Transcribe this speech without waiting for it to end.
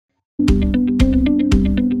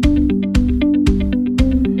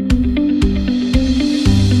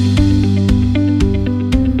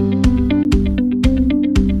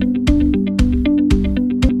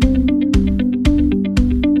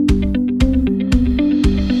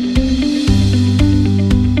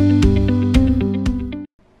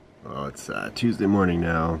Tuesday morning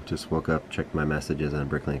now. Just woke up, checked my messages on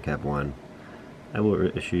Bricklink app 1. I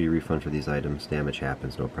will issue you a refund for these items. Damage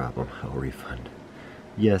happens, no problem. I'll refund.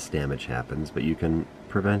 Yes, damage happens, but you can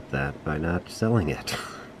prevent that by not selling it.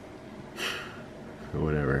 Or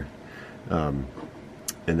whatever. And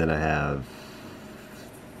then I have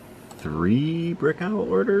 3 brick out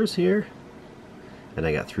orders here. And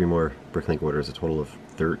I got 3 more Bricklink orders, a total of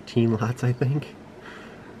 13 lots, I think.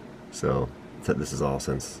 So this is all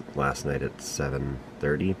since last night at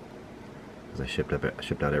 7:30, because I shipped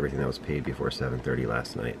out everything that was paid before 7:30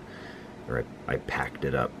 last night, or I packed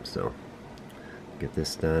it up. So get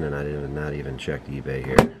this done, and I did not even check eBay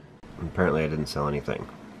here. Apparently I didn't sell anything.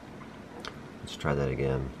 Let's try that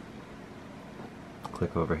again.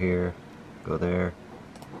 Click over here, go there,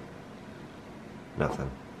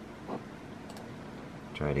 nothing.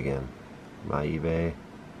 Try it again. My eBay,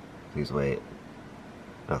 please wait,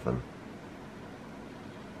 nothing.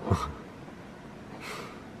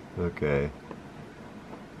 Okay.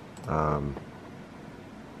 The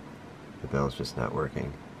bell's just not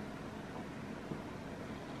working.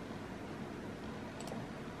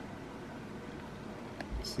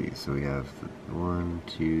 Let's see, so we have 1,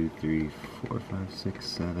 2, 3, 4, 5, 6,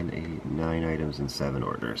 7, 8, 9 items and 7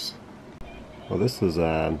 orders. Well, this is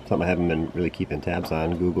something I haven't been really keeping tabs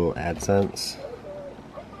on. Google AdSense.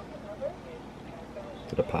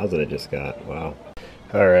 The deposit I just got. Wow.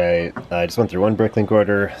 Alright, I just went through one Bricklink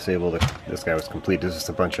order. This guy was complete. This is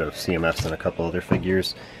a bunch of CMFs and a couple other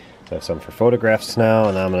figures. So I have some for photographs now,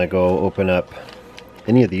 and I'm going to go open up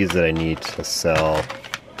any of these that I need to sell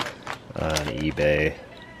on eBay.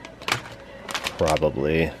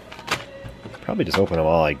 Probably just open them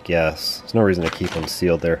all, I guess. There's no reason to keep them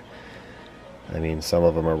sealed there. I mean, some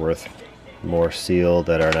of them are worth more sealed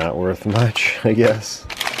that are not worth much, I guess.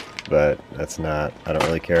 But that's not, I don't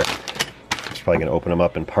really care. Probably going to open them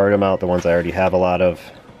up and part them out, the ones I already have a lot of.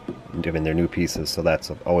 I mean, they're new pieces, so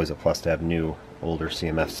that's always a plus to have new, older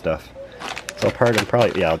CMF stuff. So I'll part them,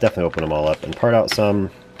 I'll definitely open them all up and part out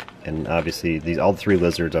some. And obviously, all 3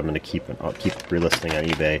 lizards I'm going to keep relisting on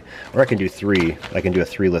eBay. Or I can do 3. I can do a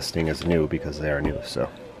 3 listing as new because they are new, so.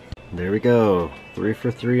 There we go. 3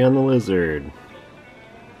 for 3 on the lizard.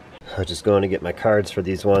 I'm just going to get my cards for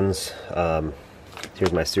these ones.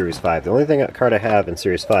 Here's my Series 5. The only card I have in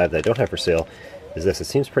Series 5 that I don't have for sale is this. It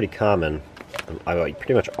seems pretty common. I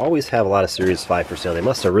pretty much always have a lot of Series 5 for sale. They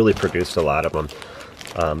must have really produced a lot of them.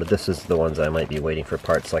 But this is the ones I might be waiting for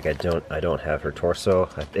parts. Like I don't have her torso.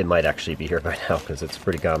 It might actually be here by now because it's a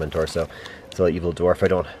pretty common torso. So Evil Dwarf,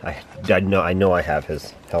 I know I have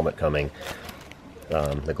his helmet coming.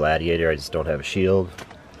 The Gladiator, I just don't have a shield.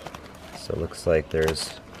 So it looks like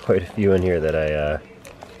there's quite a few in here that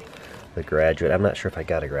the Graduate. I'm not sure if I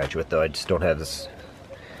got a Graduate though. I just don't have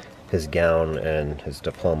his gown and his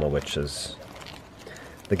diploma, which is,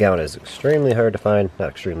 the gown is extremely hard to find. Not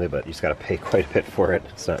extremely, but you just got to pay quite a bit for it.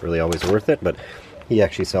 It's not really always worth it, but he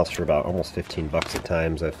actually sells for about almost 15 bucks at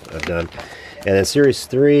times I've done. And then Series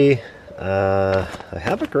 3, I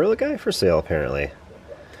have a Gorilla Guy for sale apparently.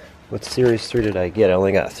 What Series 3 did I get? I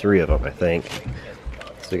only got 3 of them, I think.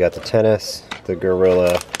 So we got the tennis, the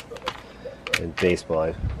Gorilla, and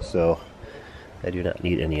baseball, so I do not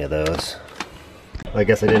need any of those. I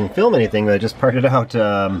guess I didn't film anything, but I just parted out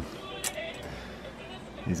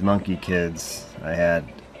these monkey kids. I had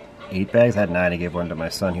 8 bags, I had 9, I gave one to my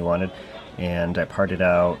son he wanted, and I parted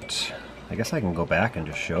out, I guess I can go back and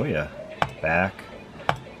just show you. Back,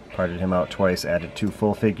 parted him out twice, added 2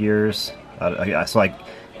 full figures, so I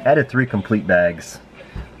added 3 complete bags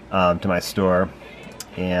to my store,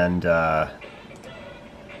 and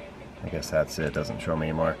I guess that's it. It doesn't show me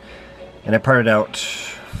anymore. And I parted out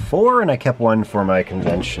 4, and I kept 1 for my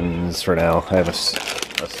conventions for now. I have a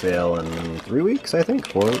sale in 3 weeks, I think,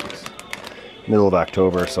 4 weeks. Middle of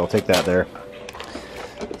October, so I'll take that there.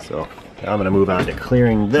 So now I'm going to move on to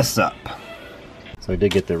clearing this up. So I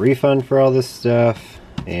did get the refund for all this stuff,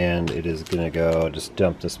 and it is going to go, just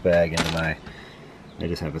dump this bag into I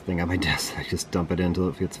just have a thing on my desk. I just dump it in until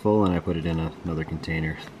it gets full, and I put it in another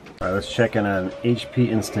container. Alright, let's check in on HP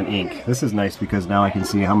Instant Ink. This is nice because now I can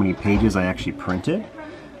see how many pages I actually printed.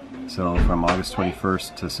 So from August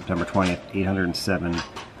 21st to September 20th, 807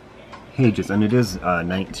 pages, and it is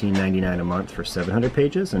 $19.99 a month for 700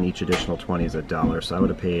 pages, and each additional 20 is $1. So I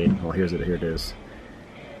would have paid, well, here it is,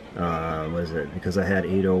 what is it? Because I had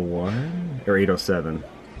 801 or 807,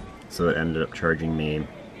 so it ended up charging me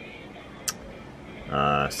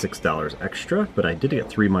 $6 extra, but I did get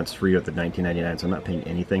 3 months free of the $19.99, so I'm not paying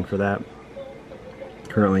anything for that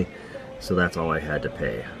currently. So that's all I had to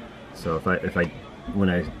pay. So if I when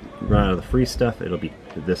I run out of the free stuff, it'll be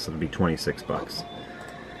 26 bucks.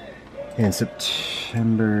 In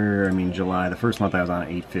September, I mean July, the first month I was on at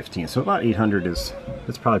 815, so about 800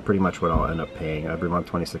 that's probably pretty much what I'll end up paying every month.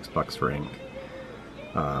 26 bucks for ink,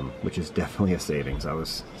 which is definitely a savings. I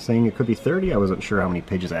was saying it could be 30. I wasn't sure how many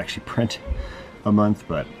pages I actually print a month,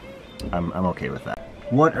 but I'm okay with that.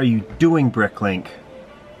 What are you doing, Bricklink?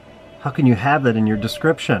 How can you have that in your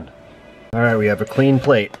description? All right, we have a clean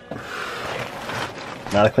plate,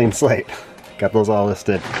 not a clean slate. Got those all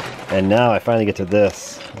listed, and now I finally get to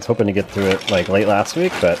this. I was hoping to get through it like late last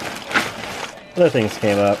week, but other things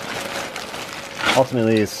came up.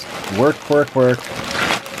 Ultimately, it's work.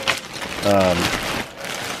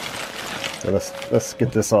 So let's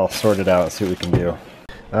get this all sorted out and see what we can do.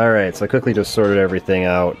 All right, so I quickly just sorted everything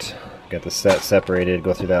out. Got the set separated.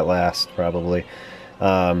 Go through that last probably.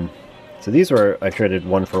 So these were, I traded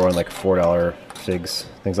 1-for-1, like $4 figs,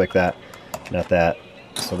 things like that. Not that.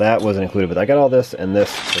 So that wasn't included, but I got all this and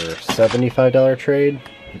this for $75 trade.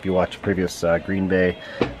 If you watch a previous Green Bay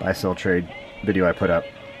buy-sell trade video I put up,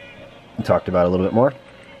 I talked about it a little bit more.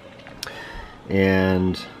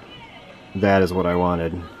 And that is what I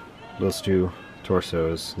wanted. Those two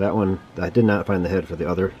torsos. That one, I did not find the head for the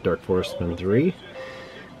other Dark Forestman 3,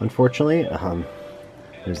 unfortunately.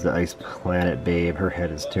 There's the Ice Planet Babe. Her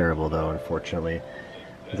head is terrible though, unfortunately.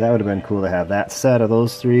 That would have been cool to have that set of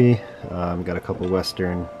those three. Got a couple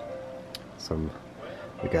Western.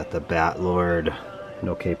 We got the Bat Lord.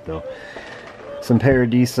 No cape though. Some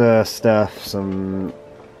Paradisa stuff. Some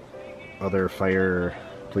other Fire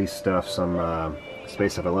Police stuff. Some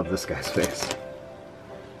space stuff. I love this guy's face.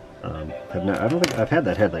 I don't think I've had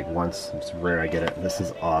that head like once. It's rare I get it. This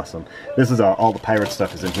is awesome. This is all the pirate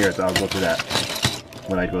stuff is in here, so I'll go through that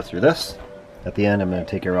when I go through this. At the end, I'm going to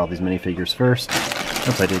take care of all these minifigures first.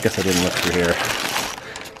 Oops, I guess I didn't look through here.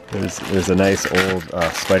 There's a nice old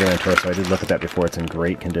Spider-Man torso. I did look at that before. It's in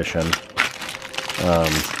great condition. So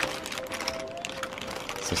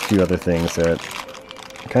a few other things that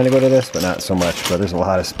kind of go to this, but not so much. But there's a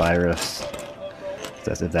lot of Spyrus.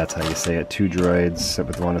 If that's how you say it. 2 droids,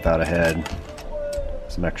 with one without a head.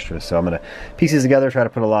 Some extras. So I'm going to piece these together, try to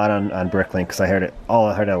put a lot on Bricklink, because I heard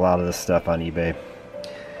a lot of this stuff on eBay.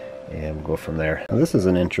 And we'll go from there. Now, this is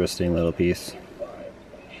an interesting little piece.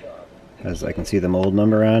 As I can see the mold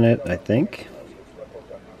number on it, I think.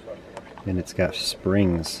 And it's got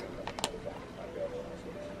springs.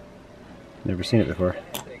 Never seen it before.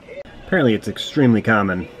 Apparently it's extremely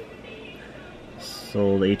common.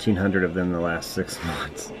 Sold 1,800 of them in the last 6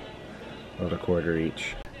 months. About $0.25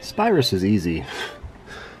 each. Spyrus is easy.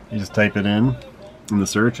 You just type it in the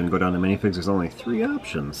search and go down to minifigs. There's only 3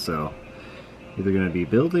 options, so either going to be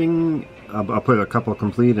building. I'll put a couple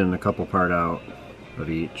complete and a couple part out of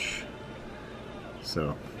each.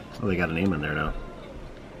 So, oh, they got a name in there now.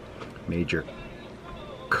 Major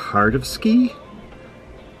Kartovsky?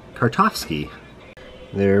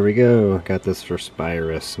 There we go. Got this for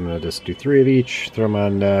Spyrus. I'm going to just do 3 of each, throw them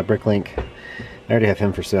on Bricklink. I already have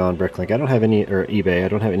him for sale on Bricklink. I don't have any, or eBay, I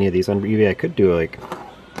don't have any of these on eBay. I could do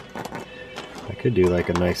like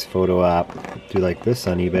a nice photo op, do like this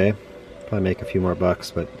on eBay. Probably make a few more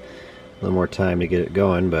bucks, but a little more time to get it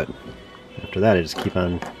going. But after that, I just keep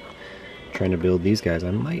on trying to build these guys.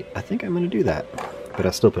 I think I'm going to do that. But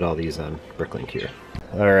I'll still put all these on Bricklink here.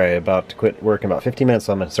 Alright, about to quit work in about 15 minutes,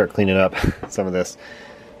 so I'm going to start cleaning up some of this.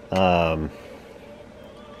 Probably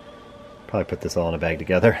put this all in a bag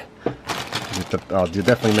together. I'll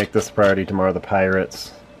definitely make this a priority tomorrow, the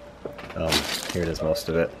pirates. Here it is, most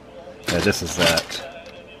of it. Yeah, this is that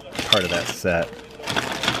part of that set.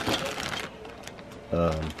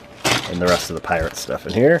 And the rest of the pirate stuff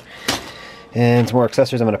in here. And some more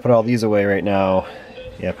accessories. I'm going to put all these away right now.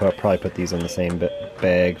 Yeah, I'll probably put these in the same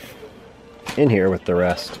bag in here with the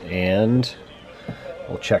rest. And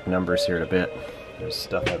we'll check numbers here in a bit. There's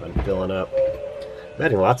stuff I've been filling up. I'm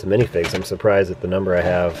adding lots of minifigs. I'm surprised at the number I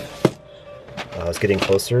have. I was getting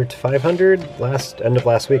closer to 500 end of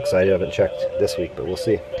last week, so I haven't checked this week, but we'll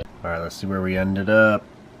see. Alright, let's see where we ended up.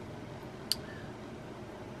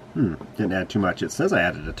 Didn't add too much. It says I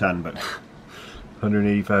added a ton, but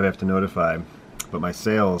 185 I have to notify. But my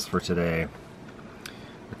sales for today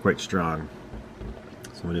are quite strong.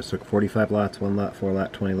 So we just took 45 lots, 1 lot, 4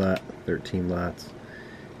 lot, 20 lot, 13 lots,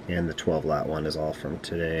 and the 12 lot one is all from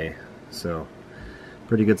today. So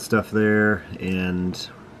pretty good stuff there, and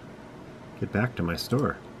get back to my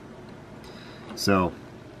store. So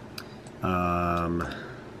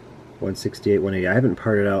 168, 180. I haven't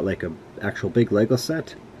parted out like a actual big Lego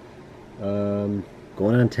set.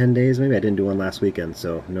 Going on 10 days maybe. I didn't do one last weekend,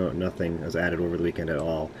 so nothing was added over the weekend at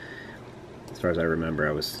all. As far as I remember,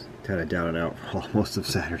 I was kind of down and out for most of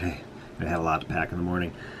Saturday. I had a lot to pack in the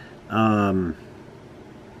morning.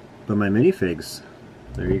 But my minifigs,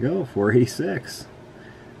 there you go, 486. It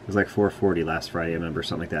was like 440 last Friday, I remember,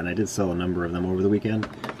 something like that. And I did sell a number of them over the weekend.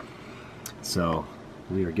 So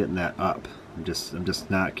we are getting that up. I'm just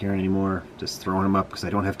not caring anymore. Just throwing them up because I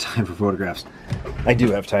don't have time for photographs. I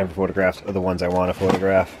do have time for photographs of the ones I want to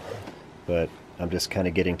photograph, but I'm just kind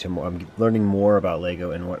of getting to more. I'm learning more about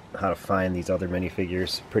Lego and how to find these other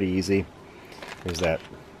minifigures. Pretty easy. There's that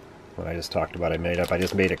what I just talked about. I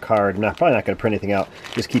just made a card. I'm probably not going to print anything out.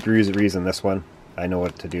 Just keep your reason. This one, I know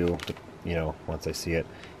what to do. You know, once I see it,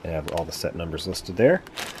 and I have all the set numbers listed there.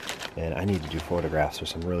 And I need to do photographs.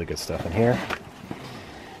 There's some really good stuff in here.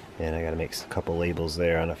 And I got to make a couple labels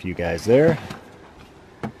there on a few guys there.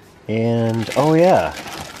 And oh yeah,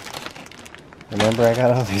 remember I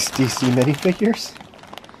got all these DC minifigures?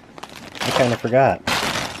 I kind of forgot.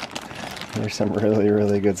 There's some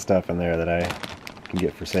really good stuff in there that I can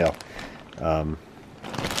get for sale. But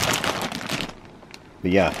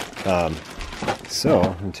yeah,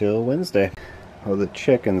 so until Wednesday. Oh, the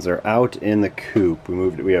chickens are out in the coop.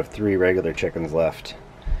 We have 3 regular chickens left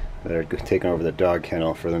that are taking over the dog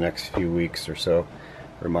kennel for the next few weeks or so,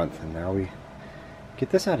 or a month. And now we get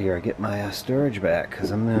this out of here. I get my storage back because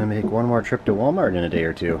I'm going to make one more trip to Walmart in a day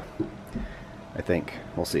or two. I think.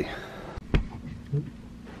 We'll see.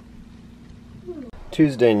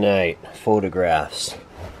 Tuesday night photographs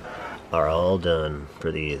are all done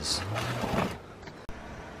for these.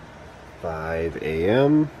 5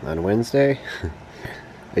 a.m. on Wednesday.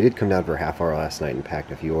 I did come down for a half hour last night and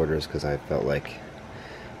packed a few orders because I felt like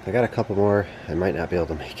if I got a couple more, I might not be able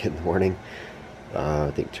to make it in the morning.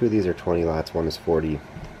 I think 2 of these are 20 lots, 1 is 40,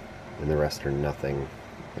 and the rest are nothing,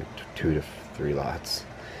 like 2 to 3 lots.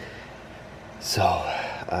 So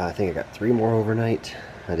I think I got 3 more overnight.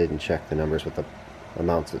 I didn't check the numbers, but the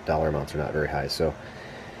dollar amounts are not very high, so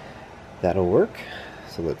that'll work.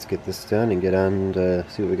 So let's get this done and get on to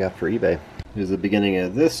see what we got for eBay. Here's the beginning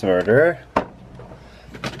of this order.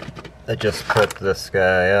 I just put this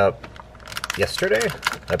guy up yesterday.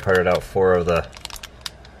 I parted out 4 of the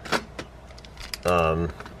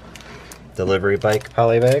delivery bike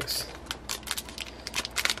poly bags.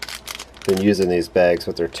 Been using these bags,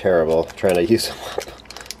 but they're terrible. Trying to use them up.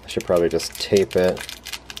 I should probably just tape it.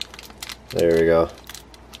 There we go.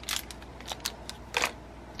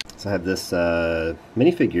 So I have this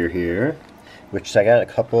minifigure here, which I got a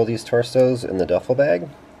couple of these torsos in the duffel bag.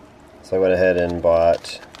 So I went ahead and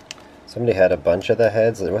bought, somebody had a bunch of the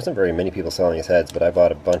heads. There wasn't very many people selling these heads, but I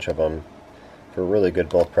bought a bunch of them for a really good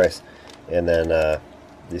bulk price. And then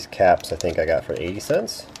these caps I think I got for 80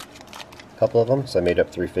 cents, a couple of them. So I made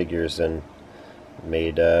up 3 figures and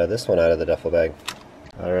made this one out of the duffel bag.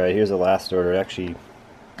 Alright, here's the last order. It actually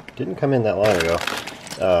didn't come in that long ago.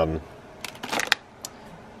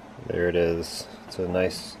 There it is. It's a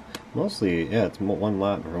nice, mostly, yeah, it's one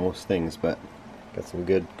lot for most things, but got some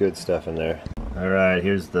good stuff in there. Alright,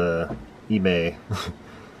 here's the eBay.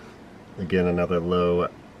 Again, another low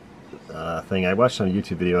thing. I watched a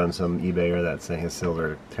YouTube video on some eBayer that's saying his sales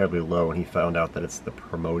are terribly low, and he found out that it's the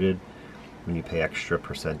promoted, when you pay extra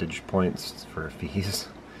percentage points for fees,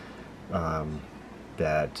 that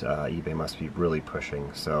eBay must be really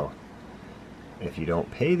pushing. So if you don't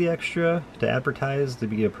pay the extra to advertise to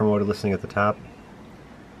be a promoted listing at the top,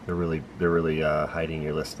 they're really hiding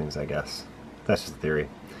your listings, I guess. That's just a theory.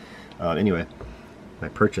 Anyway, I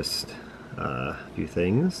purchased a few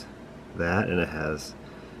things, that, and it has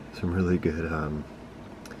some really good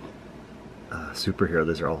superhero.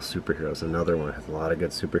 These are all superheroes. Another one has a lot of good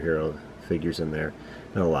superhero figures in there.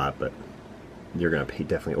 Not a lot, but you're gonna pay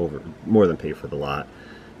definitely more than pay for the lot.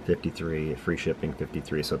 53, free shipping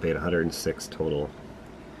 53, so I paid 106 total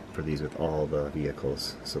for these with all the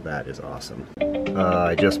vehicles, so that is awesome.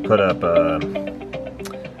 I just put up a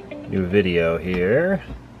new video here,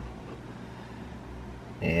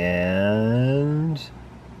 and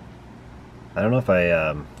I don't know if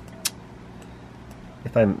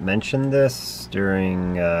I mentioned this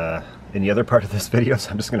during any other part of this video, so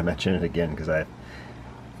I'm just going to mention it again because I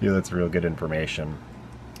feel it's real good information.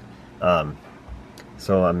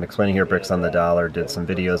 So I'm explaining here Bricks on the Dollar did some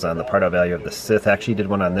videos on the part-out value of the Sith. Actually did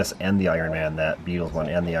one on this and the Iron Man, that Beatles one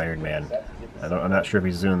and the Iron Man. I'm not sure if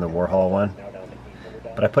he's doing the Warhol one,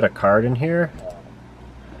 but I put a card in here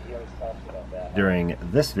during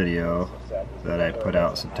this video that I put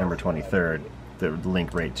out September 23rd that would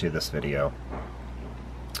link right to this video.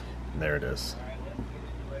 There it is.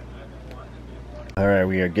 Alright,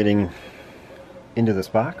 we are getting into this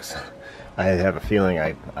box. I have a feeling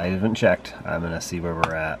I haven't checked. I'm going to see where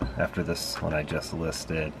we're at after this one I just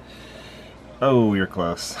listed. Oh, you're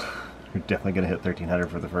close. You're definitely going to hit 1,300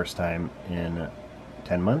 for the first time in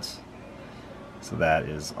 10 months. So that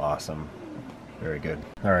is awesome. Very good.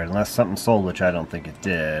 Alright, unless something sold, which I don't think it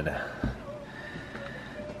did,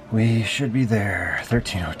 we should be there.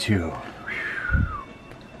 1302.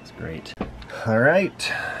 That's great.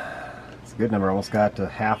 Alright. It's a good number. Almost got to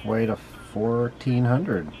halfway to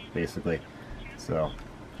 1,400, basically. So,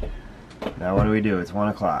 now what do we do? It's 1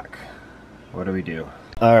 o'clock. What do we do?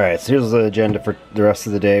 Alright, so here's the agenda for the rest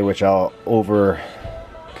of the day, which I'll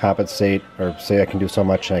overcompensate or say I can do so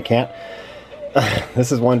much and I can't.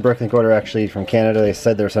 This is one Bricklink order actually from Canada. They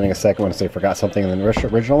said they were sending a second one, so they forgot something in the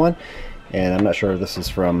original one. And I'm not sure if this is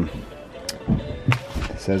from...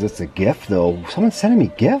 It says it's a gift, though. Someone's sending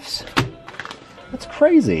me gifts? That's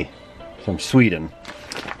crazy. From Sweden.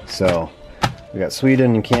 So, we got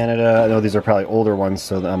Sweden and Canada. I know these are probably older ones,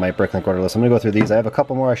 so on my Bricklink order list. I'm going to go through these. I have a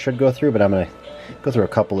couple more I should go through, but I'm going to go through a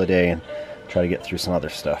couple a day and try to get through some other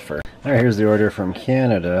stuff first. Alright, here's the order from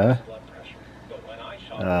Canada.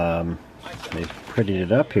 They've prettied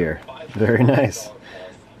it up here. Very nice.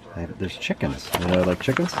 There's chickens. You know, I like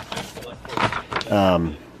chickens.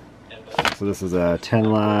 So this is a 10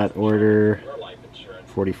 lot order,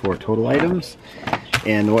 44 total items.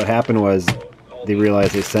 And what happened was they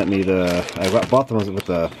realized they sent me I bought them with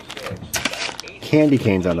the candy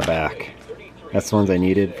canes on the back. That's the ones I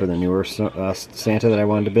needed for the newer Santa that I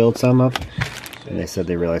wanted to build some of. And they said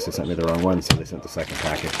they realized they sent me the wrong one, so they sent the second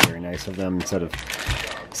package. Very nice of them. Instead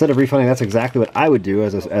of refunding, that's exactly what I would do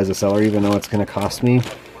as a seller, even though it's going to cost me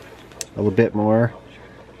a little bit more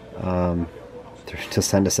to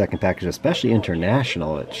send a second package, especially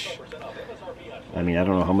international. Which, I mean, I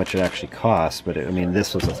don't know how much it actually costs, but I mean,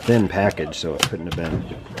 this was a thin package, so it couldn't have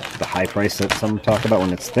been the high price that some talk about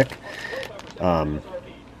when it's thick.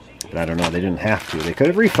 But I don't know, they didn't have to. They could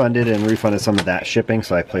have refunded some of that shipping,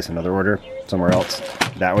 so I placed another order somewhere else.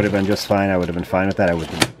 That would have been just fine. I would have been fine with that. I would,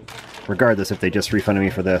 regardless, if they just refunded me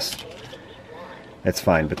for this, it's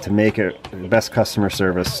fine. But to make it the best customer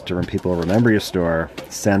service, to when people remember your store,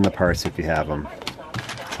 send the parts if you have them.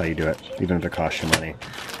 That's how you do it, even if it costs you money.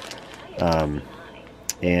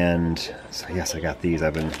 And so yes, I got these.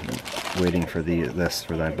 I've been waiting for this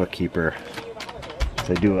for my bookkeeper.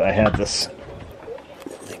 So I have this.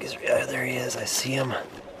 Yeah, there he is. I see him.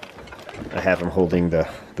 I have him holding the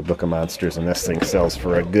Book of Monsters, and this thing sells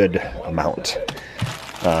for a good amount.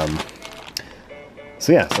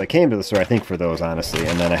 So yeah, so I came to the store, I think, for those, honestly,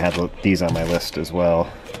 and then I had these on my list as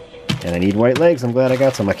well. And I need white legs. I'm glad I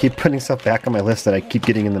got some. I keep putting stuff back on my list that I keep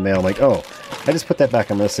getting in the mail. I'm like, oh, I just put that back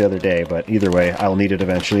on the list the other day, but either way, I'll need it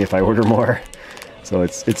eventually if I order more. So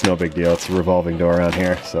it's no big deal. It's a revolving door around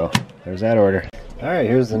here. So there's that order. Alright,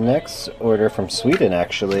 here's the next order from Sweden,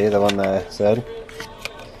 actually, the one that I said.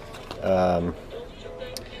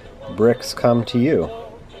 Bricks come to you.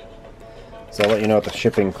 So I'll let you know what the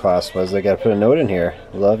shipping cost was. I gotta put a note in here.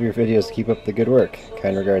 Love your videos, keep up the good work.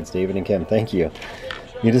 Kind regards, David and Kim. Thank you.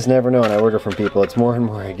 You just never know when I order from people. It's more and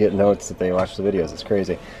more I get notes that they watch the videos. It's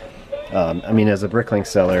crazy. I mean, as a Bricklink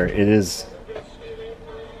seller, it's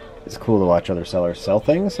cool to watch other sellers sell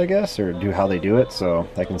things, I guess, or do how they do it. So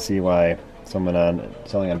I can see why someone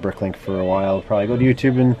selling on Bricklink for a while probably go to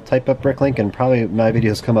YouTube and type up Bricklink, and probably my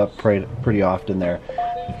videos come up pretty often there.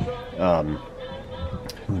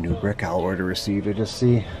 New brick I'll order received. I just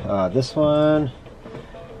see this one.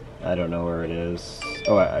 I don't know where it is.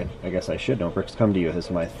 Oh, I guess I should know. Bricks come to you. This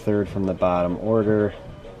is my third from the bottom order.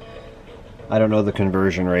 I don't know the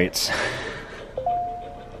conversion rates.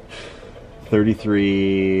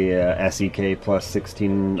 33 SEK plus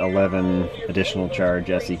 1611 additional charge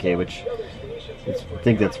SEK, which I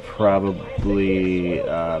think that's probably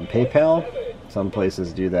PayPal. Some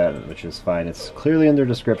places do that, which is fine. It's clearly in their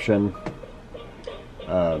description.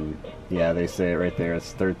 Yeah, they say it right there.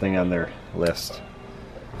 It's the third thing on their list.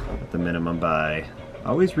 The minimum buy.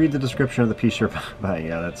 Always read the description of the piece you're buying.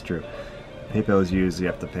 Yeah, that's true. PayPal is used, you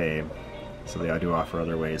have to pay. So they do offer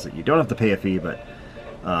other ways that you don't have to pay a fee, but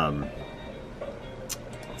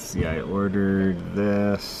let's see, I ordered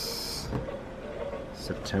this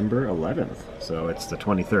September 11th. So it's the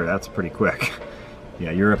 23rd. That's pretty quick.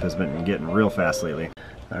 Yeah, Europe has been getting real fast lately.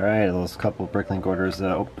 Alright, those couple Bricklink orders.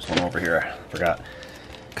 Oh, there's one over here. I forgot.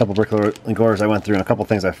 A couple Bricklink orders I went through, and a couple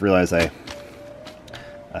things I've realized I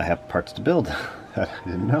have parts to build that I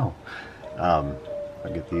didn't know.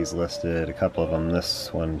 I'll get these listed, a couple of them.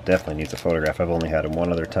 This one definitely needs a photograph. I've only had them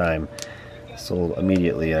one other time. Sold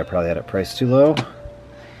immediately. I probably had it priced too low.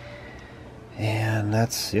 And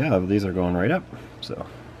that's, yeah, these are going right up. So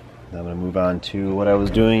I'm going to move on to what I was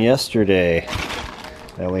doing yesterday.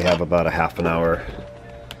 I only have about a half an hour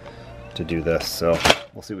to do this, so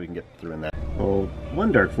we'll see what we can get through in that. Well,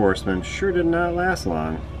 one Dark Forestman sure did not last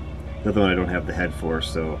long. The other one I don't have the head for,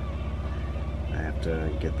 so I have to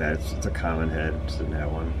get that. It's a common head, just didn't have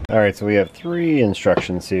one. Alright, so we have 3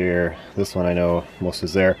 instructions here. This one I know most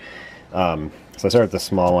is there. So I started with the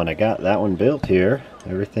small one. I got that one built here.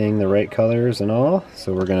 Everything the right colors and all.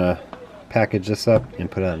 So we're gonna package this up and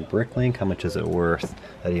put it on Bricklink. How much is it worth?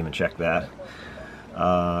 I didn't even check that.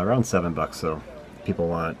 Around $7, so people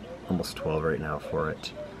want almost 12 right now for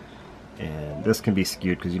it. And this can be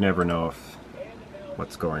skewed because you never know if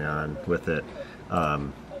what's going on with it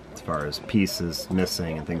as far as pieces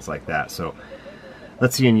missing and things like that. So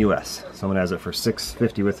let's see in US. Someone has it for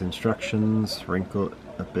 $6.50 with instructions, wrinkle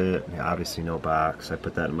a bit. Yeah, obviously no box. I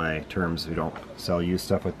put that in my terms. We don't sell used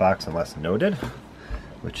stuff with box unless noted,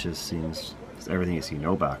 which is seems everything you see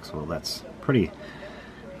no box. Well, that's pretty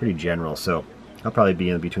general. So I'll probably be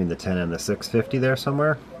in between the 10 and the $6.50 there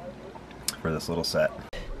somewhere for this little set.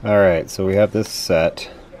 Alright, so we have this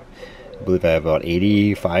set. I believe I have about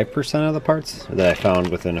 85% of the parts that I found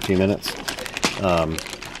within a few minutes.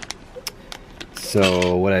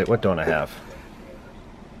 So what don't I have?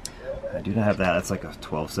 I do not have that. That's like a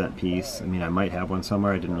 12-cent piece. I mean, I might have one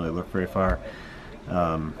somewhere. I didn't really look very far.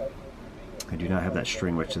 I do not have that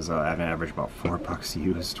string, which is I have an average about $4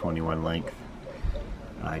 used, 21 length.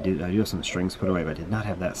 I do have some strings put away, but I did not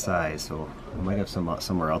have that size, so I might have some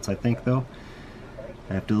somewhere else, I think, though.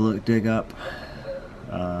 I have to dig up.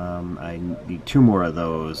 I need 2 more of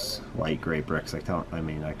those light gray bricks. I could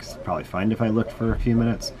probably find if I looked for a few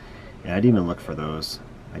minutes. And I didn't even look for those.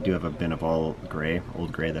 I do have a bin of all gray,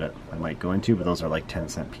 old gray that I might go into, but those are like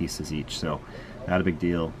 10-cent pieces each, so not a big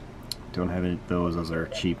deal. Don't have any of those. Those are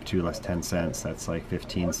cheap too, less 10 cents. That's like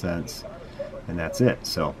 15 cents, and that's it.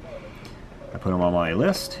 So I put them on my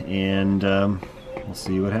list, and we'll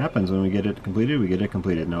see what happens when we get it completed. We get it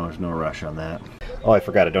completed. No, there's no rush on that. Oh, I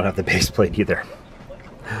forgot. I don't have the base plate either.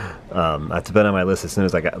 That's been on my list as soon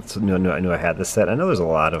as I knew I had this set. I know there's a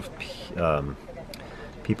lot of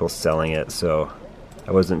people selling it, so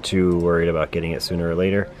I wasn't too worried about getting it sooner or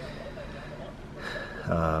later.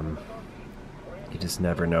 You just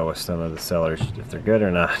never know with some of the sellers if they're good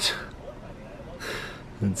or not.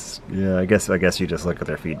 Yeah, I guess you just look at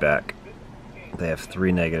their feedback. They have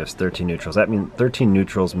 3 negatives, 13 neutrals. That means 13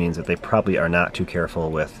 neutrals means that they probably are not too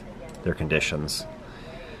careful with their conditions.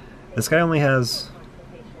 This guy only has,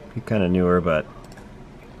 he's kind of newer, but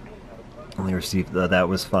only received that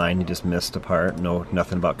was fine. He just missed a part.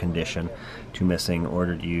 Nothing about condition. 2 missing,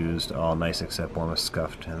 ordered, used, all nice except one was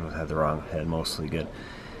scuffed and had the wrong head. Mostly good.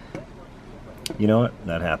 You know what?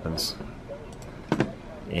 That happens.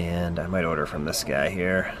 And I might order from this guy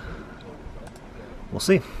here. We'll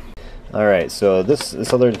see. All right. So this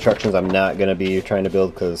other instructions I'm not going to be trying to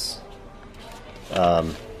build because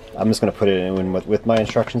I'm just going to put it in with my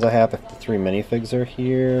instructions I have. If the 3 minifigs are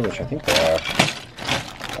here, which I think they are.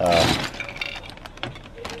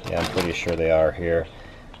 Yeah, I'm pretty sure they are here.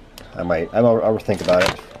 I'll think about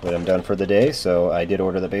it when I'm done for the day. So I did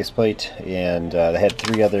order the base plate, and they had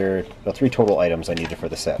 3 total items I needed for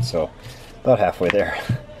the set. So about halfway there.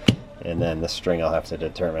 And then the string I'll have to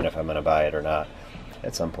determine if I'm going to buy it or not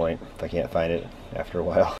at some point if I can't find it after a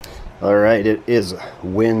while. All right, it is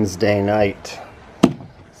Wednesday night.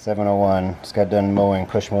 7:01. Just got done mowing,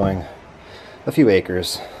 push mowing a few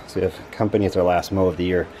acres. So we have company. It's our last mow of the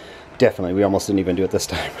year. Definitely, we almost didn't even do it this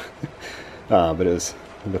time. But it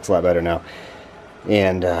looks a lot better now.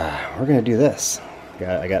 And we're gonna do this.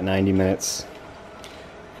 I got 90 minutes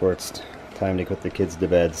before it's time to put the kids to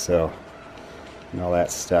bed. So and all that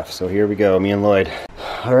stuff. So here we go, me and Lloyd.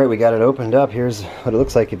 All right, we got it opened up. Here's what it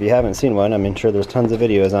looks like if you haven't seen one. I'm sure there's tons of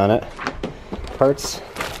videos on it. Parts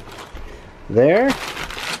there.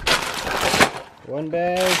 1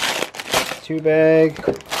 bag, 2 bag,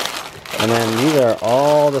 and then these are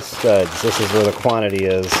all the studs. This is where the quantity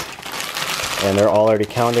is, and they're all already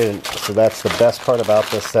counted. So that's the best part about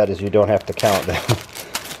this set is you don't have to count them.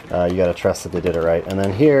 You got to trust that they did it right. And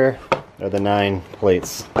then here are the 9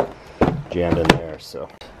 plates jammed in there. So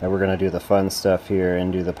now we're going to do the fun stuff here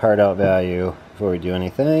and do the part out value before we do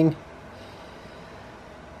anything.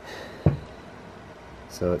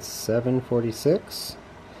 So it's 746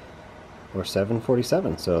 or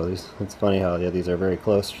 747. So it's funny how these are very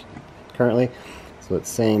close currently. So it's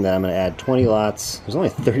saying that I'm going to add 20 lots. There's only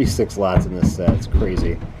 36 lots in this set. It's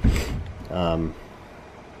crazy.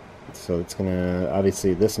 So it's going to,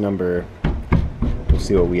 obviously this number, we'll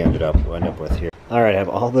see what we end up with here. Alright, I have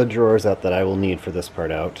all the drawers out that I will need for this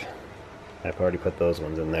part out. I've already put those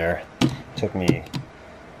ones in there. It took me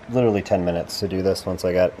literally 10 minutes to do this once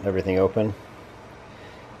I got everything open.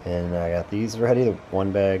 And I got these ready, the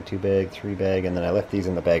 1 bag, 2 bag, 3 bag, and then I left these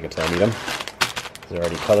in the bag until I need them. They're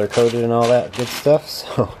already color coded and all that good stuff,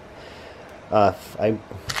 so I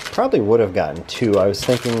probably would have gotten 2. I was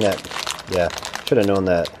thinking that, yeah, should have known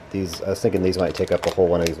that these, I was thinking these might take up a whole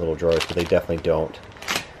one of these little drawers, but they definitely don't.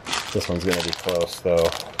 This one's going to be close though,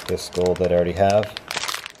 this gold that I already have.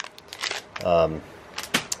 But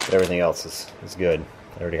everything else is good.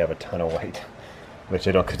 I already have a ton of white, which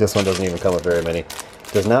I don't, this one doesn't even come with very many.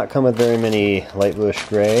 Does not come with very many light bluish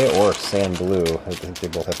gray or sand blue. I think they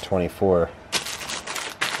both have 24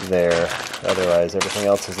 there. Otherwise, everything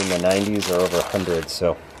else is in the 90s or over 100,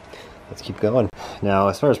 so let's keep going. Now,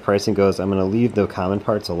 as far as pricing goes, I'm going to leave the common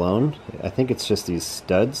parts alone. I think it's just these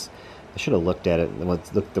studs. I should have looked at it, the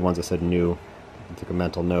ones that said new. I took a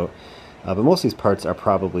mental note. But most of these parts are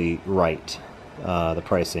probably right, the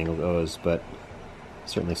pricing of those, but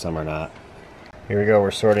certainly some are not. Here we go,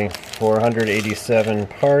 we're sorting 487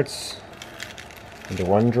 parts into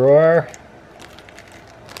one drawer,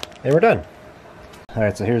 and we're done.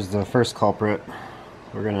 Alright, so here's the first culprit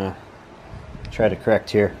we're gonna try to correct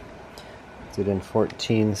here. It's in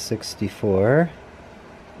 1464.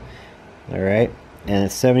 Alright, and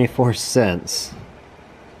it's 74 cents.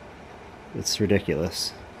 It's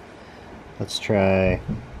ridiculous. Let's try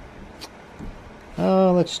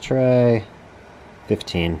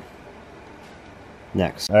 15.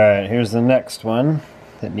 Next. Alright, here's the next one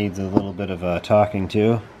that needs a little bit of talking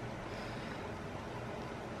to.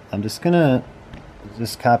 I'm just gonna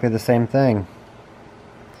copy the same thing.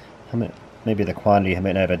 Maybe the quantity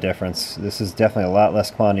might have a difference. This is definitely a lot less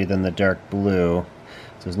quantity than the dark blue,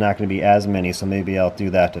 so there's not going to be as many, so maybe I'll do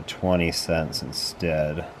that to 20 cents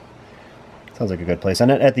instead. Sounds like a good place.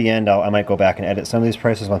 And at the end, I might go back and edit some of these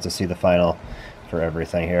prices once I see the final for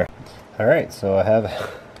everything here. Alright, so I have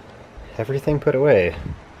everything put away.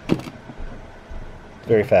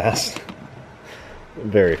 Very fast.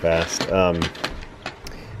 Very fast.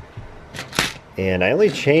 And I only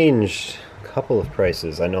changed a couple of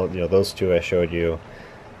prices. I know, those two I showed you,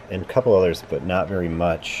 and a couple others, but not very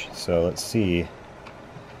much. So let's see.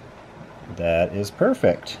 That is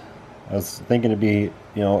perfect. I was thinking it'd be,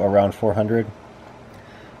 around 400.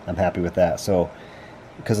 I'm happy with that. So,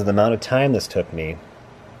 because of the amount of time this took me,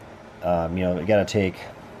 you gotta take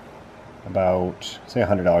about, say,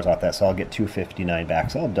 $100 off that, so I'll get $259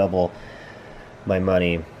 back. So I'll double my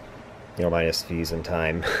money, minus fees and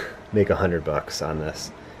time, make $100 on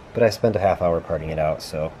this. But I spent a half hour parting it out,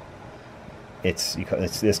 so this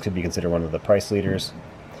could be considered one of the price leaders.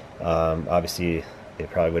 Obviously, they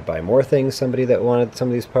probably would buy more things, somebody that wanted some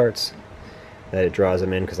of these parts, that it draws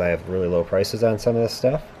them in because I have really low prices on some of this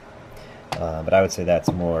stuff. But I would say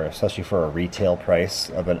that's more, especially for a retail price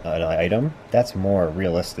of an item, that's more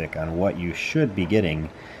realistic on what you should be getting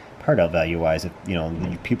part out value wise.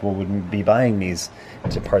 If people wouldn't be buying these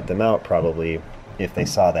to part them out probably if they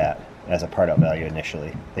saw that as a part out value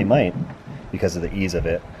initially. They might, because of the ease of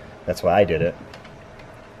it. That's why I did it.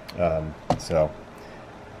 So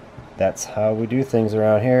that's how we do things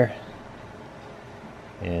around here,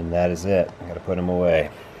 and that is it. I gotta put them away.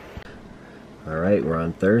 Alright, we're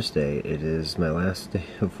on Thursday. It is my last day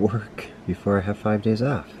of work before I have 5 days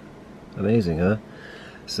off. Amazing, huh?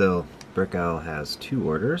 So, Brick Owl has 2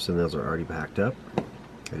 orders, and those are already packed up.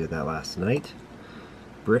 I did that last night.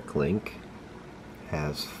 Bricklink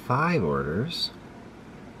has 5 orders,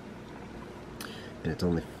 and it's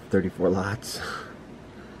only 34 lots.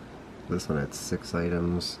 This one had 6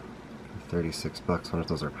 items, $36. One of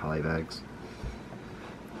those are poly bags.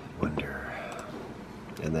 Wonder.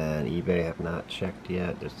 And then eBay I have not checked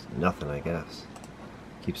yet. There's nothing, I guess.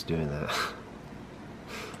 Keeps doing that.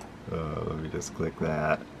 Let me just click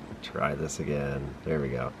that. Try this again. There we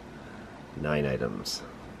go. 9 items.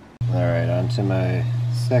 Alright, on to my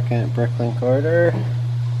second Bricklink order.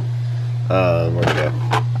 Where'd he go?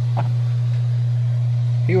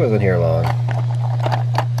 He wasn't here long.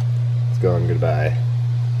 It's going goodbye.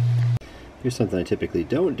 Here's something I typically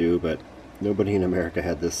don't do, but nobody in America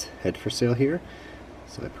had this head for sale here.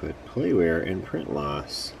 So I put Playware and print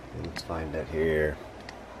loss. And let's find it here.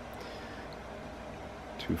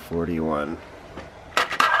 $241.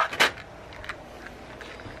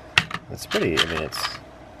 That's pretty, I mean, it's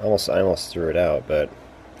almost, I almost threw it out, but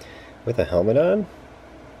with a helmet on,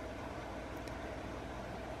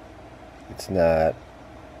 it's not,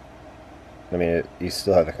 I mean, you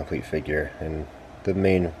still have a complete figure, and the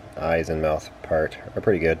main eyes and mouth part are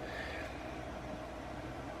pretty good,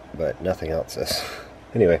 but nothing else is.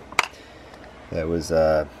 Anyway, that was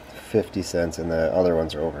 50 cents, and the other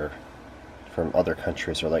ones are over from other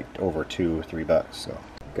countries are like over $2-3. So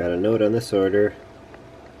got a note on this order.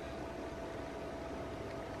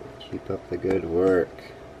 Keep up the good work.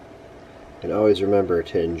 And always remember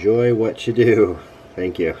to enjoy what you do.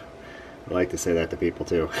 Thank you. I like to say that to people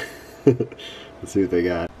too. Let's see what they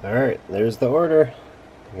got. Alright, there's the order.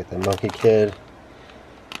 I get the Monkey Kid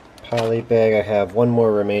poly bag. I have one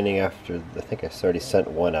more remaining after, I think I already sent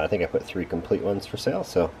one out. I think I put 3 complete ones for sale,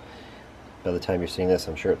 so by the time you're seeing this,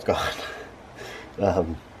 I'm sure it's gone.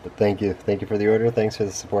 But thank you for the order. Thanks for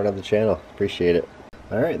the support on the channel. Appreciate it.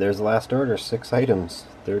 Alright, there's the last order. 6 items,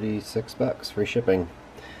 $36, free shipping.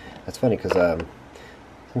 That's funny because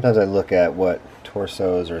sometimes I look at what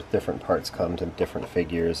torsos or different parts come to different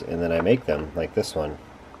figures, and then I make them, like this one.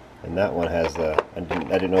 And that one has the, I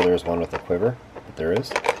didn't know there was one with a quiver, but there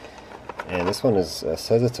is. And this one is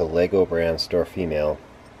says it's a Lego brand store female.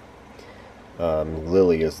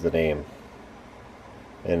 Lily is the name.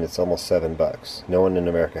 And it's almost $7. No one in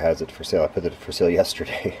America has it for sale. I put it for sale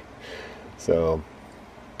yesterday. So,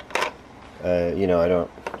 you know, I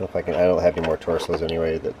don't know if I can. I don't have any more torsos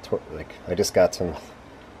anyway. Like I just got some,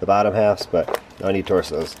 the bottom halves, but I need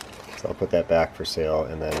torsos. So I'll put that back for sale.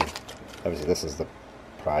 And then, obviously, this is the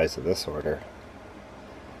prize of this order.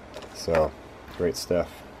 So, great stuff.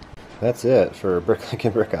 That's it for Bricklink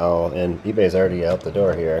and Brick Owl, and eBay's already out the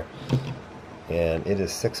door here. And it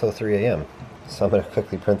is 6:03 a.m. So I'm going to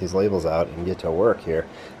quickly print these labels out and get to work here.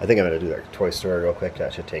 I think I'm going to do the toy store real quick.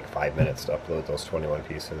 That should take 5 minutes to upload those 21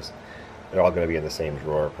 pieces. They're all going to be in the same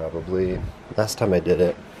drawer probably. Last time I did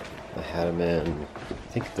it, I had them in,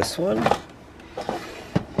 I think this one?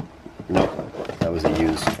 Nope, that was a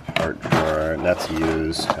used part drawer. That's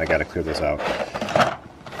used. I got to clear this out.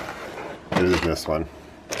 This is this one.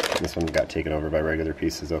 This one got taken over by regular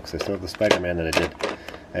pieces though, because I still have the Spider-Man that I did.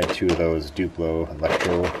 I had 2 of those Duplo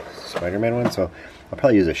Electro Spider-Man ones, so I'll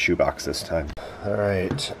probably use a shoebox this time.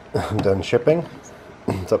 Alright, I'm done shipping.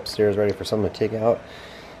 It's upstairs ready for someone to take out.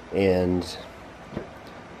 And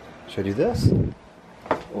should I do this?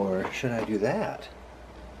 Or should I do that?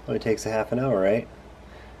 Only takes a half an hour, right?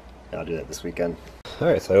 I'll do that this weekend.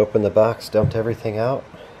 Alright, so I opened the box, dumped everything out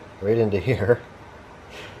right into here.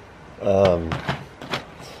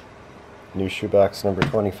 New shoebox number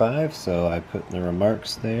 25, so I put the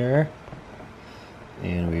remarks there.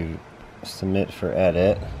 And we submit for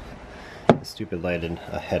edit. The stupid light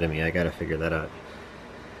ahead of me, I gotta figure that out.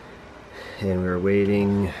 And we're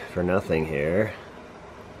waiting for nothing here.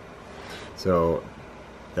 So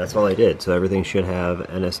that's all I did. So everything should have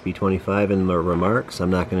NSB 25 in the remarks. I'm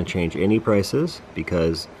not going to change any prices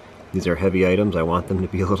because these are heavy items. I want them to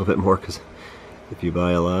be a little bit more because if you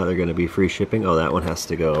buy a lot, they're going to be free shipping. Oh, that one has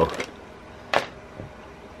to go.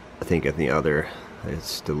 I think in the other,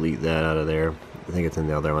 let's delete that out of there. I think it's in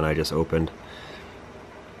the other one I just opened.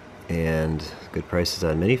 And good prices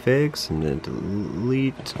on minifigs, and then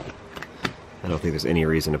delete. I don't think there's any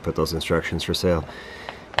reason to put those instructions for sale.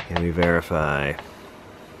 And we verify.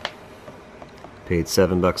 Paid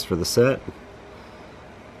 $7 for the set.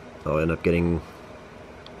 I'll end up getting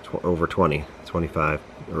over 20, 25,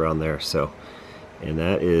 around there. So, and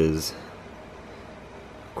that is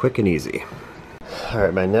quick and easy.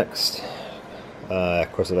 Alright, my next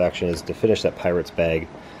course of action is to finish that Pirates bag.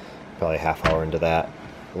 Probably a half hour into that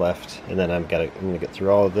left. And then I'm going to get through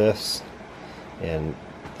all of this. And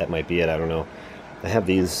that might be it, I don't know. I have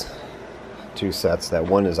these 2 sets. That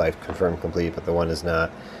one is I've confirmed complete, but the one is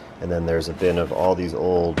not. And then there's a bin of all these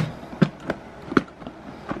old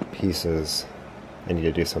pieces I need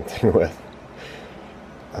to do something with.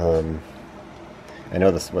 I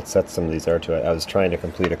know this what sets some of these are to it. I was trying to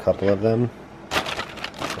complete a couple of them.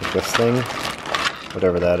 Like this thing,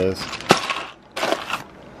 whatever that is.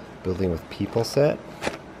 Building with People set.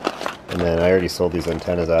 And then I already sold these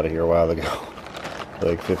antennas out of here a while ago.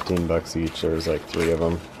 Like $15 each. There's like 3 of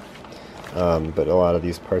them. But a lot of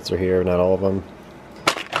these parts are here, not all of them.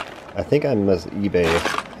 I think I must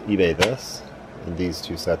eBay this and these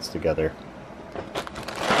 2 sets together.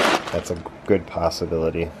 That's a good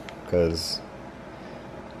possibility because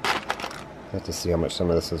I have to see how much some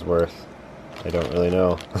of this is worth. I don't really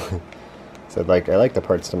know. So I like the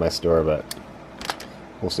parts to my store, but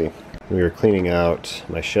we'll see. We were cleaning out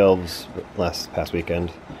my shelves past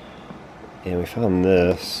weekend. And we found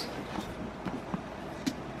this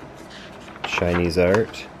Chinese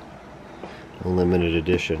art, limited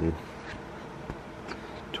edition.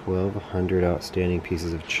 1,200 outstanding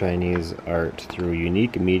pieces of Chinese art through a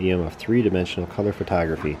unique medium of 3-dimensional color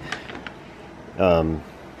photography.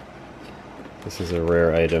 This is a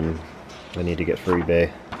rare item I need to get for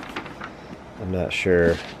eBay. I'm not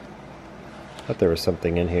sure. I thought there was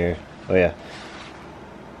something in here. Oh yeah.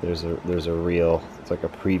 There's a reel. It's like a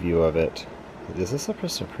preview of it. Is this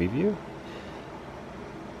supposed to preview?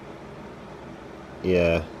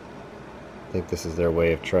 Yeah. I think this is their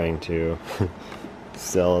way of trying to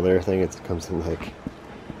sell their thing. It comes in like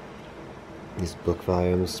these book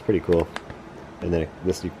volumes. It's pretty cool. And then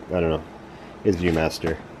this, I don't know, is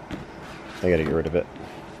Viewmaster. I gotta get rid of it.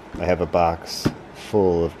 I have a box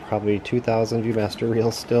full of probably 2,000 Viewmaster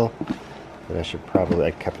reels still. And I should probably,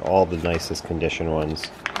 I kept all the nicest condition ones.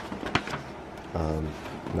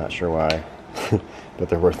 Not sure why, but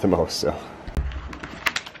they're worth the most, so.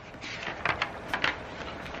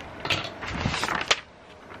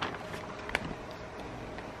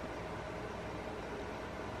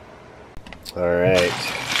 All right.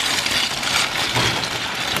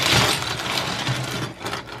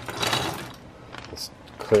 Let's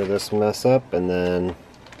clear this mess up, and then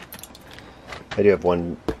I do have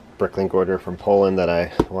one Bricklink order from Poland that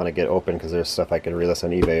I want to get open because there's stuff I can relist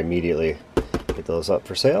on eBay immediately. Get those up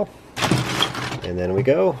for sale. And then we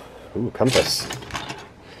go. Ooh, compass.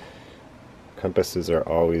 Compasses are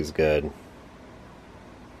always good.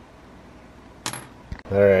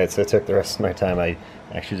 Alright, so I took the rest of my time. I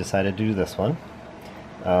actually decided to do this one.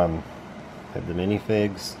 I have the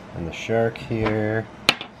minifigs and the shark here.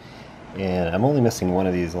 And I'm only missing one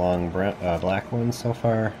of these long black ones so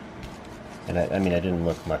far. And I mean, I didn't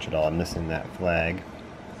look much at all. I'm missing that flag.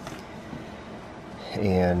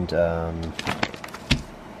 And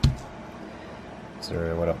is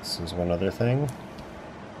there, what else? There's one other thing.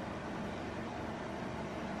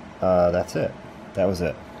 That's it. That was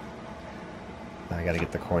it. I gotta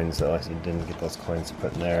get the coins though. I didn't get those coins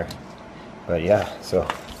put in there. But yeah, so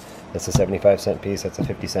it's a 75-cent piece, that's a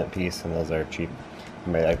 50-cent piece, and those are cheap.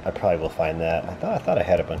 I probably will find that. I thought I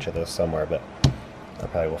had a bunch of those somewhere, but I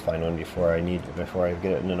probably will find one before I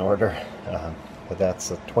get it in an order. But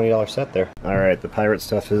that's a $20 set there. Alright, the pirate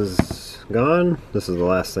stuff is gone. This is the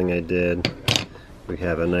last thing I did. We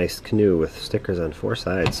have a nice canoe with stickers on 4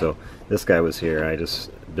 sides. So this guy was here. I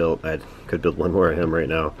just built, I could build one more of him right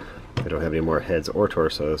now. I don't have any more heads or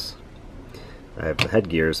torsos. I have the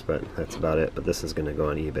headgears, but that's about it. But this is going to go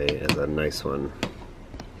on eBay as a nice one.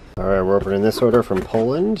 Alright, we're opening this order from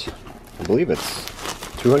Poland. I believe it's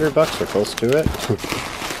 200 bucks or close to it.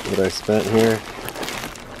 What I spent here.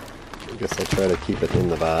 I guess I'll try to keep it in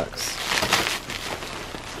the box.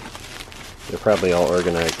 They're probably all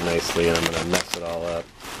organized nicely, and I'm going to mess it all up.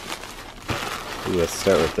 Let's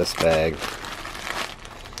start with this bag.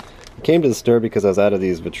 I came to the store because I was out of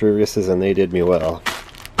these Vitruviuses, and they did me well.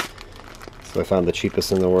 So I found the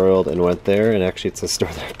cheapest in the world and went there, and actually it's a store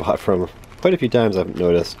that I bought from quite a few times, I've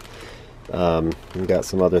noticed. And got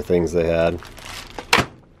some other things they had.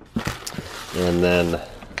 And then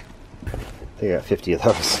they got 50 of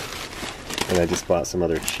those. And I just bought some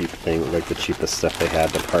other cheap thing, like the cheapest stuff they had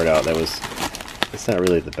to part out. That was, it's not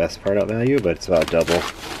really the best part out value, but it's about double.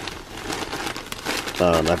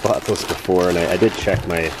 I bought those before, and I did check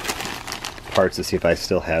my parts to see if I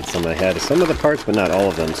still had some. I had some of the parts, but not all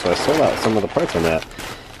of them, so I sold out some of the parts on that.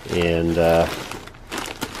 And I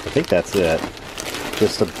think that's it.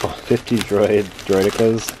 Just 50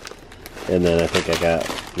 droidicas, and then I think I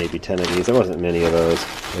got maybe 10 of these. There wasn't many of those.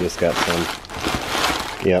 I just got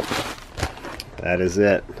some. Yep. That is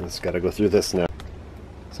it. Just got to go through this now.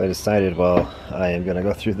 So I decided, well, I am going to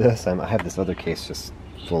go through this. I have this other case just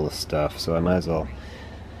full of stuff, so I might as well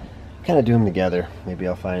kind of do them together. Maybe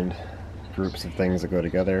I'll find groups of things that go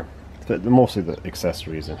together. But mostly the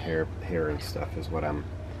accessories and hair and stuff is what I'm,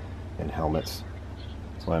 and helmets.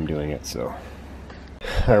 That's why I'm doing it. So,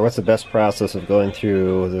 alright, what's the best process of going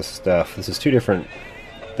through this stuff? This is 2 different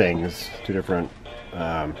things, 2 different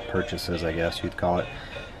purchases, I guess you'd call it.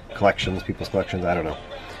 Collections, people's collections, I don't know.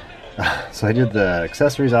 So I did the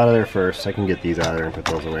accessories out of there first. I can get these out of there and put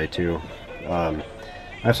those away too. I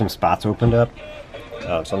have some spots opened up.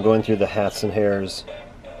 So I'm going through the hats and hairs.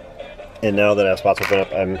 And now that I have spots open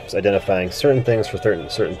up, I'm identifying certain things for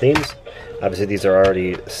certain themes. Obviously these are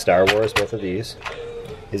already Star Wars, both of these.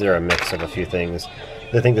 These are a mix of a few things.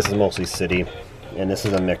 I think this is mostly city. And this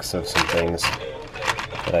is a mix of some things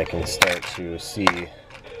that I can start to see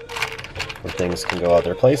where things can go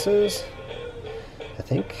other places. I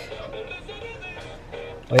think.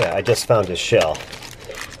 Oh yeah, I just found his shell.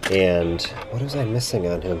 And what was I missing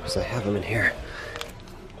on him? Because I have him in here.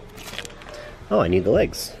 Oh, I need the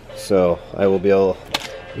legs. So I will be able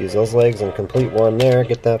to use those legs and complete one there.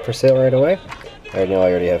 Get that for sale right away. I know I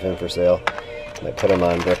already have him for sale. Might put him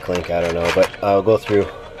on Bricklink, I don't know. But I'll go through.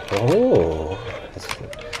 Oh,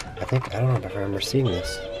 I don't know if I remember seeing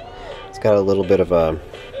this. It's got a little bit of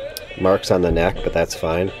marks on the neck, but that's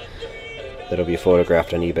fine. that'll be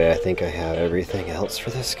photographed on eBay. I think I have everything else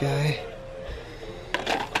for this guy.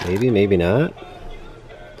 Maybe, maybe not.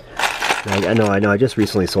 I know, I just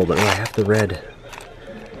recently sold it. Oh, I have the red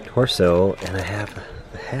torso and I have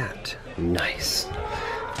the hat. Nice.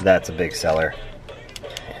 That's a big seller.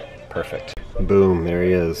 Perfect. Boom, there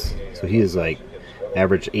he is. So he is like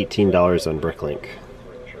average $18 on Bricklink.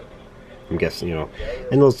 I'm guessing, you know,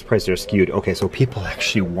 and those prices are skewed. Okay, so people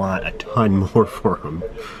actually want a ton more for him.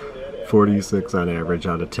 46 on average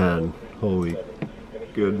out of 10. Holy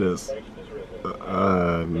goodness.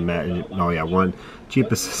 Oh yeah, one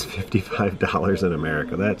cheapest is $55 in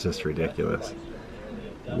America. That's just ridiculous.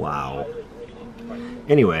 Wow.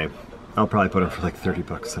 Anyway, I'll probably put them for like 30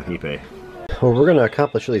 bucks on eBay. Well, we're gonna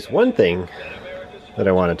accomplish at least one thing that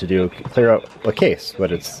I wanted to do, clear out a case,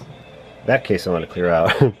 but it's that case I want to clear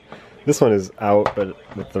out. This one is out, but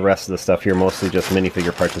with the rest of the stuff here, mostly just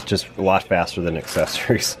minifigure parts. It's just a lot faster than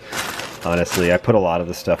accessories. Honestly, I put a lot of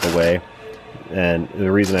the stuff away, and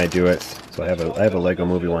the reason I do it, so I have a Lego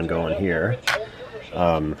Movie one going here,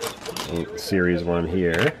 series one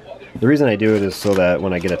here. The reason I do it is so that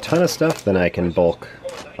when I get a ton of stuff, then I can bulk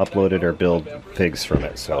upload it or build figs from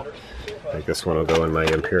it. So like this one will go in my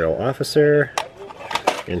Imperial Officer,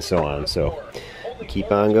 and so on. So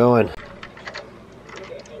keep on going.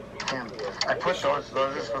 I pushed those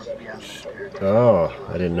are supposed to be on. Oh,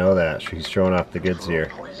 I didn't know that. She's showing off the goods here.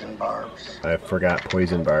 Poison barbs. I forgot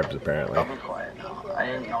poison barbs apparently. I'll be quiet now. I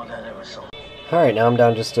didn't know that it was so. Alright, now I'm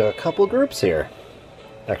down just a couple groups here.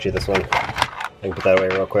 Actually, this one, I can put that away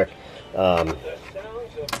real quick. And I'm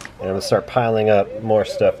going to start piling up more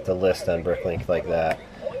stuff to list on Bricklink like that,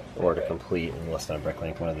 or to complete and list on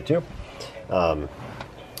Bricklink, one of the two.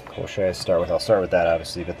 What should I start with? I'll start with that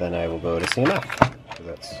obviously, but then I will go to CMF, because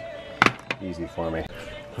that's easy for me.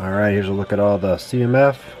 Alright, here's a look at all the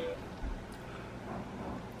CMF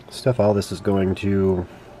stuff. All this is going to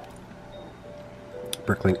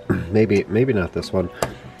Bricklink. maybe not this one.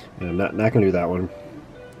 And I'm not going to do that one,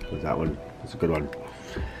 because that one is a good one.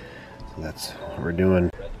 So that's what we're doing.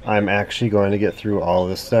 I'm actually going to get through all of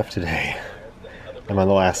this stuff today. I'm on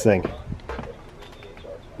the last thing.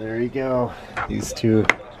 There you go. These two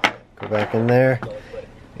go back in there.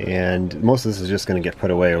 And most of this is just going to get put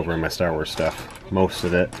away over in my Star Wars stuff. Most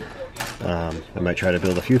of it. I might try to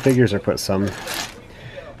build a few figures or put some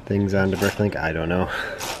things onto Bricklink. I don't know.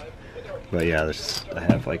 But yeah, I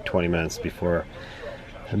have like 20 minutes before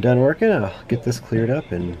I'm done working. I'll get this cleared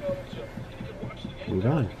up and move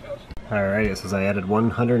on. Alright, it says I added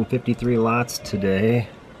 153 lots today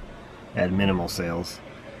at minimal sales.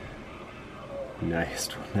 Nice,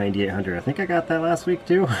 9,800. I think I got that last week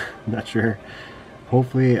too. Not sure.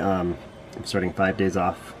 Hopefully, I'm starting 5 days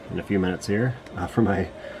off in a few minutes here for my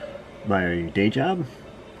day job.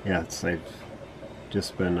 Yeah, I've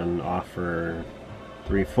just been off for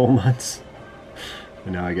 3 full months,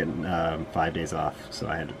 and now I get 5 days off. So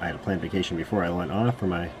I had a planned vacation before I went off for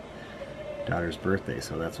my daughter's birthday,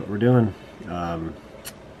 so that's what we're doing.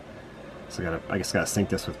 So I guess gotta sync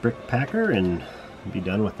this with Brickpacker and be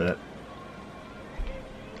done with it.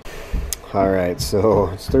 Alright, so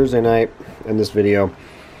it's Thursday night, and this video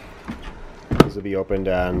will be opened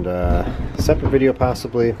on a separate video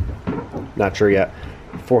possibly, not sure yet.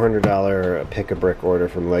 $400 pick a brick order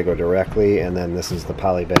from Lego directly, and then this is the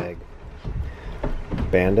Polybag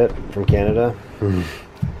Bandit from Canada.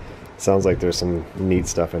 Sounds like there's some neat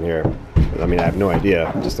stuff in here. I mean, I have no idea,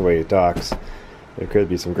 just the way he talks. There could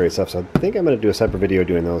be some great stuff, so I think I'm going to do a separate video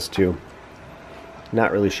doing those too.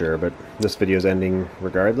 Not really sure, but this video is ending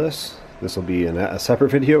regardless. This will be a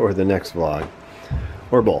separate video or the next vlog,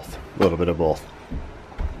 or both, a little bit of both.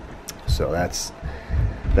 So that's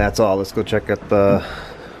all. Let's go check out the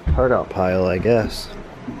part out pile, I guess.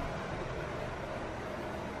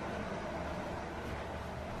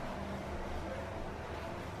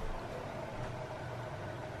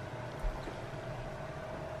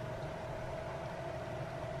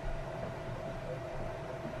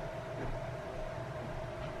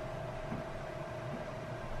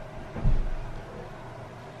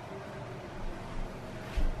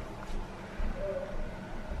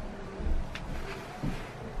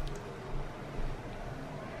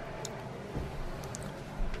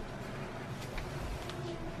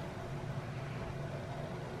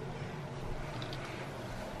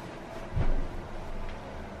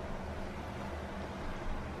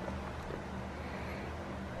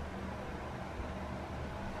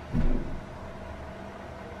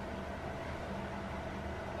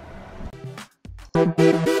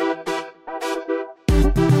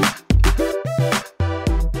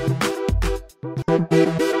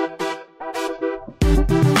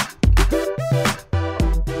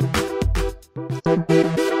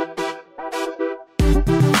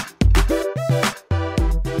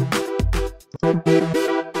 bye.